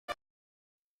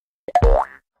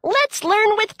Let's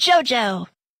learn with JoJo.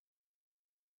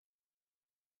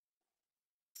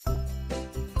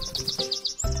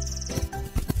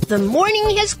 The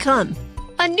morning has come.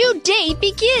 A new day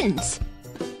begins.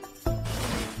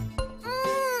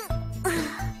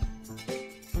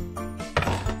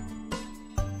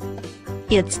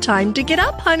 It's time to get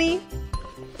up, honey.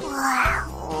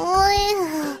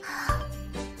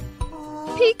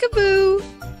 Peekaboo.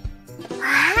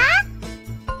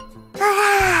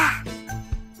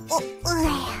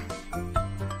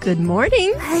 Good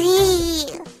morning.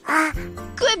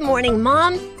 Good morning,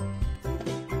 Mom.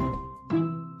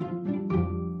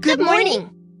 Good morning.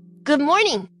 Good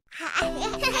morning.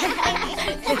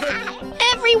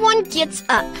 Everyone gets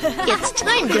up. It's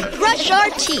time to brush our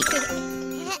teeth.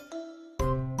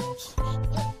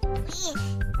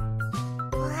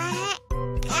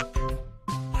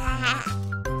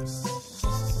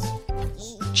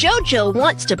 JoJo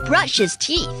wants to brush his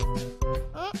teeth.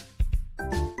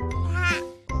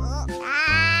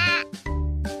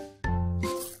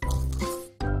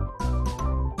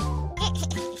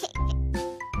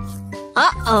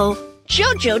 Uh-oh,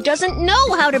 JoJo doesn't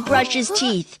know how to brush his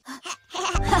teeth.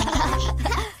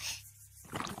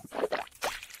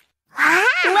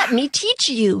 Let me teach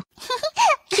you.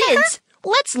 Kids,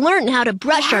 let's learn how to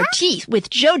brush our teeth with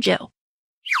JoJo.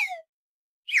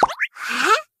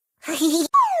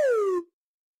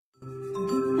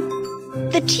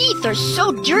 The teeth are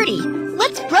so dirty.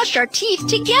 Let's brush our teeth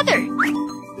together.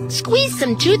 Squeeze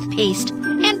some toothpaste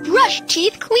and brush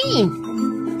teeth clean.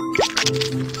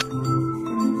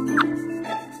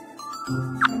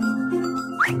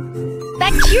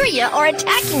 Bacteria are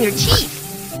attacking your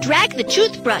teeth. Drag the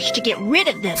toothbrush to get rid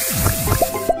of them.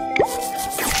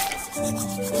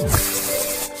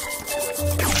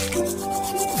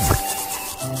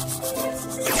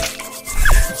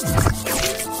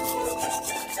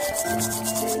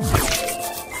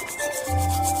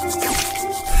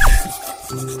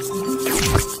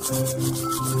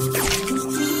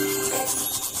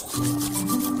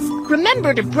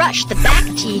 Remember to brush the back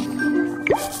teeth.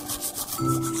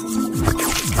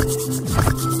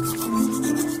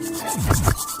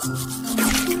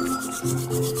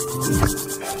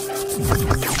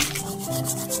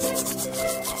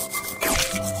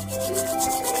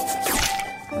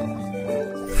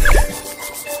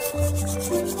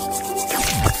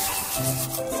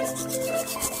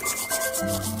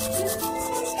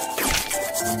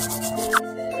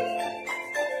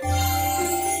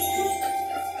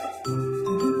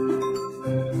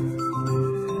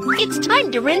 It's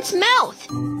time to rinse mouth.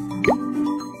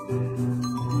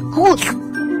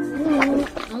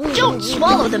 Don't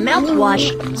swallow the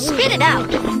mouthwash. Spit it out.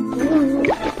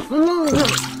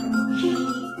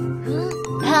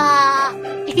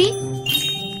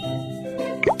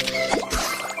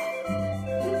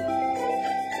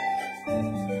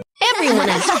 Everyone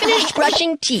has finished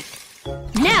brushing teeth.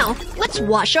 Now, let's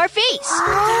wash our face.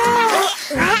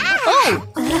 Oh,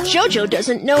 JoJo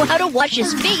doesn't know how to wash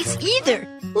his face either.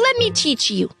 Let me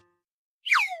teach you.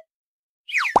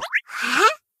 Huh?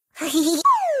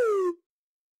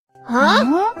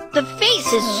 The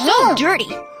face is so dirty.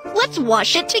 Let's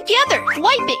wash it together.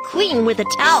 Wipe it clean with a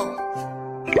towel.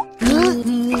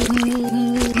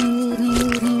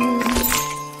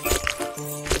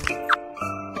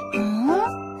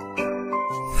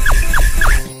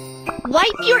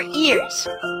 Wipe your ears.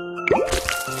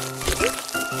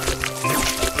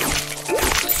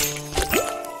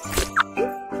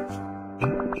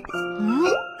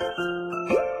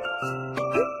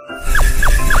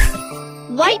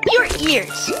 Wipe your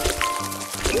ears.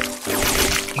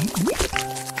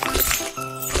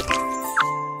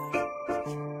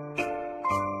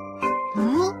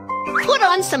 Put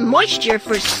on some moisture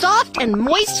for soft and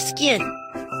moist skin.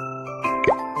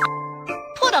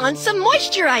 Put on some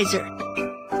moisturizer.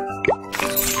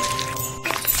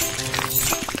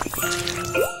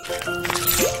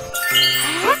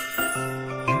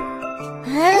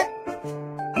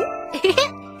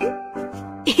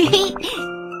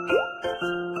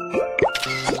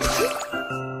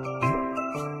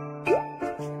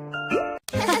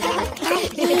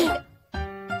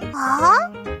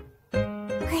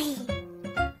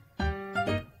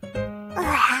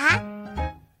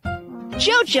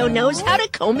 JoJo knows how to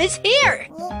comb his hair.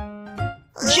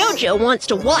 JoJo wants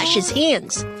to wash his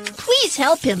hands. Please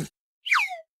help him.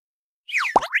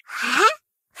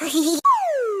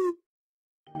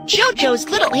 JoJo's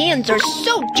little hands are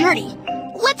so dirty.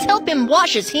 Let's help him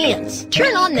wash his hands.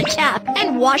 Turn on the tap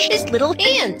and wash his little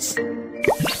hands.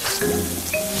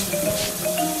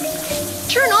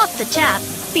 Turn off the tap.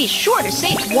 Be sure to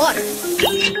save water.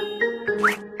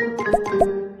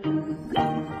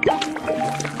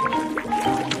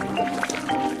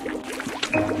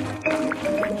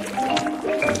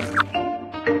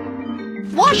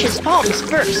 wash his palms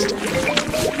first.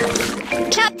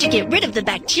 Tap to get rid of the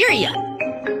bacteria.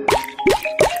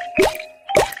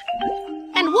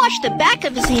 And wash the back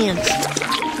of his hands.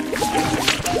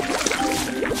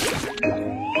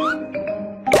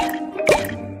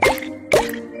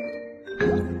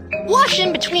 Wash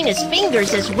in between his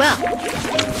fingers as well.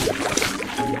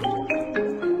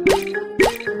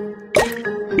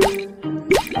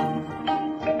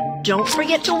 Don't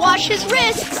forget to wash his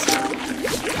wrists.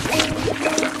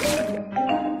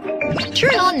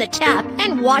 Turn on the tap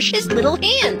and wash his little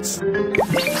hands.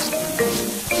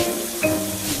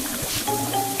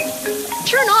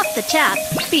 Turn off the tap.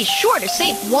 Be sure to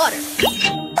save water.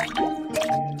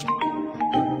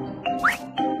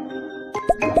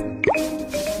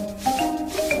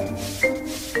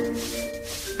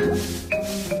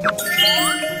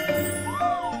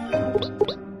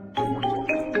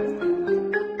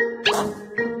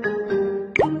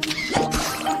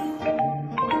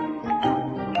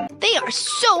 They are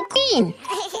so clean.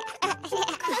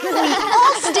 We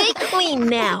all stay clean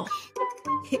now.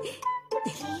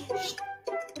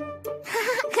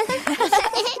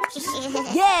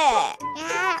 Yeah!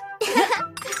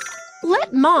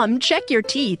 Let Mom check your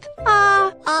teeth.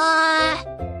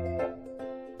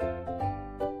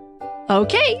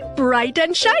 Okay, bright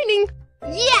and shining.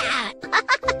 Yeah!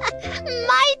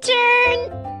 My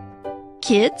turn!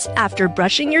 Kids, after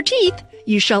brushing your teeth,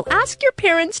 you shall ask your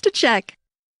parents to check.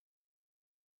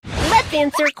 Let's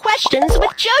answer questions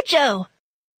with JoJo.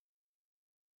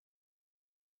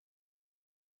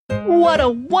 What a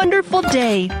wonderful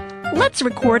day. Let's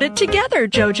record it together,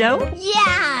 JoJo.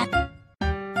 Yeah!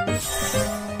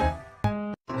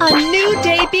 A new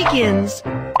day begins.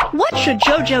 What should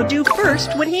JoJo do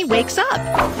first when he wakes up?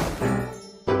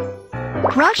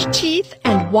 Brush teeth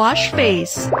and wash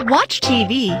face. Watch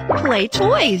TV, play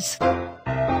toys.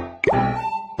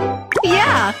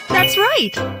 Yeah, that's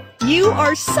right. You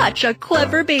are such a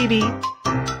clever baby.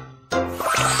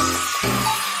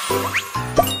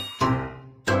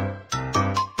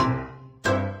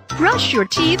 Brush your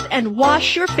teeth and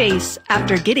wash your face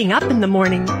after getting up in the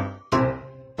morning.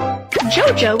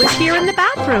 JoJo is here in the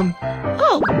bathroom.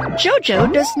 Oh,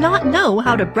 JoJo does not know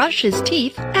how to brush his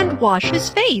teeth and wash his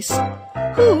face.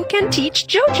 Who can teach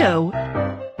JoJo?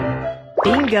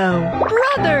 Bingo!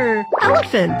 Brother!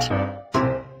 Elephant!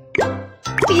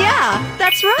 Yeah,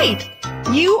 that's right!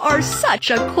 You are such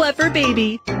a clever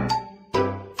baby!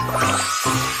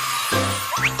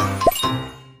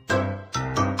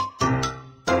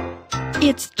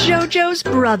 It's JoJo's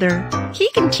brother. He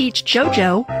can teach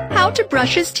JoJo how to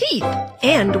brush his teeth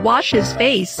and wash his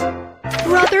face.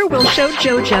 Brother will show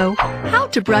JoJo how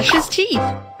to brush his teeth.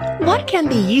 What can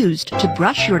be used to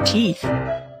brush your teeth?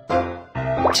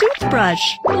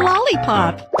 Toothbrush,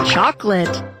 lollipop,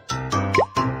 chocolate.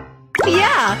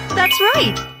 Yeah, that's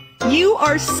right. You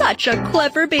are such a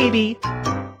clever baby.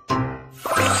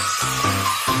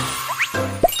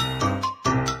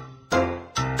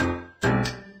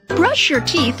 Brush your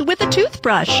teeth with a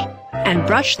toothbrush and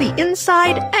brush the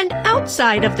inside and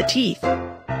outside of the teeth.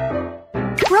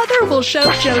 Brother will show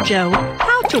JoJo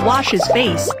how to wash his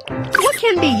face. What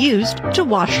can be used to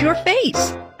wash your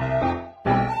face?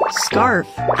 Scarf,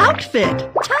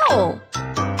 outfit, towel.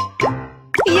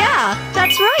 Yeah,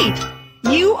 that's right.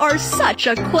 You are such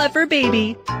a clever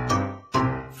baby.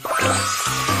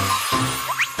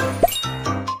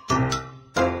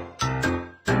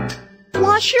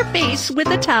 Wash your face with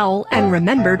a towel and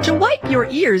remember to wipe your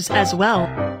ears as well.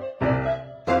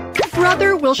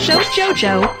 Brother will show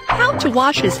JoJo how to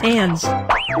wash his hands.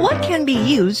 What can be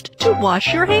used to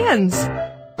wash your hands?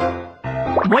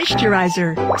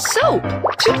 Moisturizer, soap,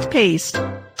 toothpaste.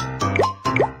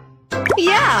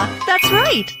 Yeah, that's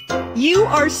right. You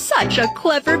are such a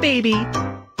clever baby.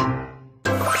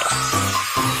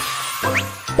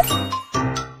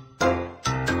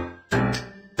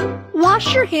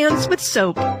 Wash your hands with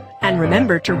soap and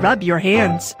remember to rub your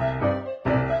hands.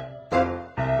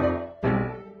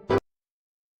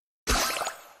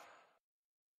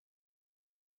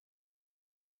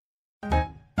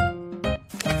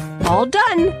 All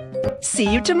done. See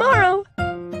you tomorrow.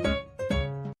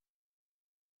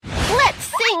 Let's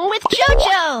sing with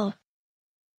JoJo!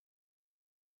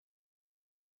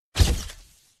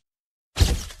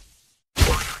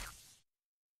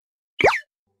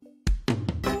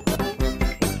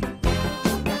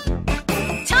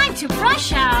 Time to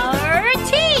brush our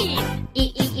teeth!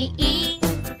 E-E-E-E,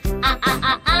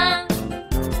 ah-ah-ah-ah.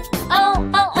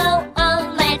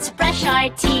 Oh-oh-oh-oh, let's brush our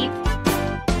teeth.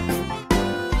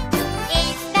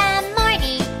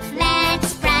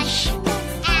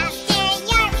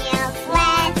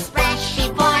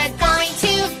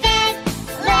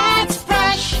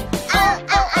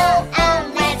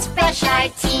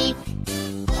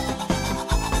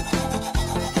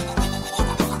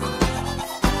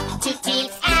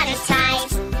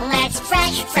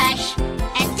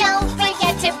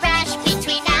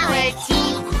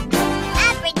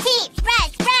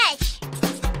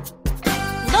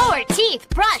 our teeth.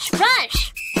 Brush,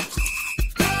 brush.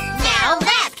 Now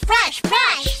left, brush,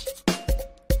 brush.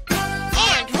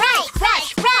 And right,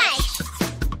 brush, brush.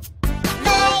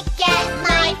 Look at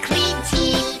my clean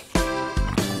teeth.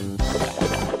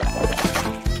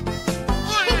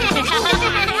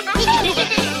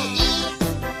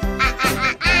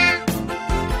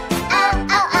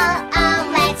 Oh,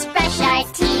 let's brush our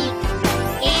teeth.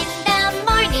 In the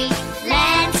morning,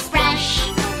 let's brush.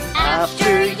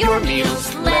 After your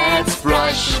meals, let's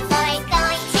brush. Before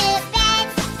going to bed,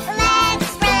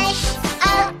 let's brush.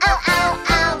 Oh,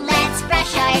 let's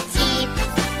brush our teeth.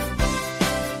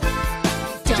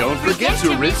 Don't forget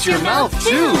to rinse your mouth,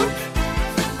 too.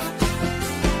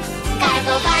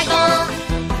 Gargle, gargle,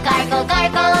 gargle,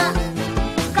 gargle.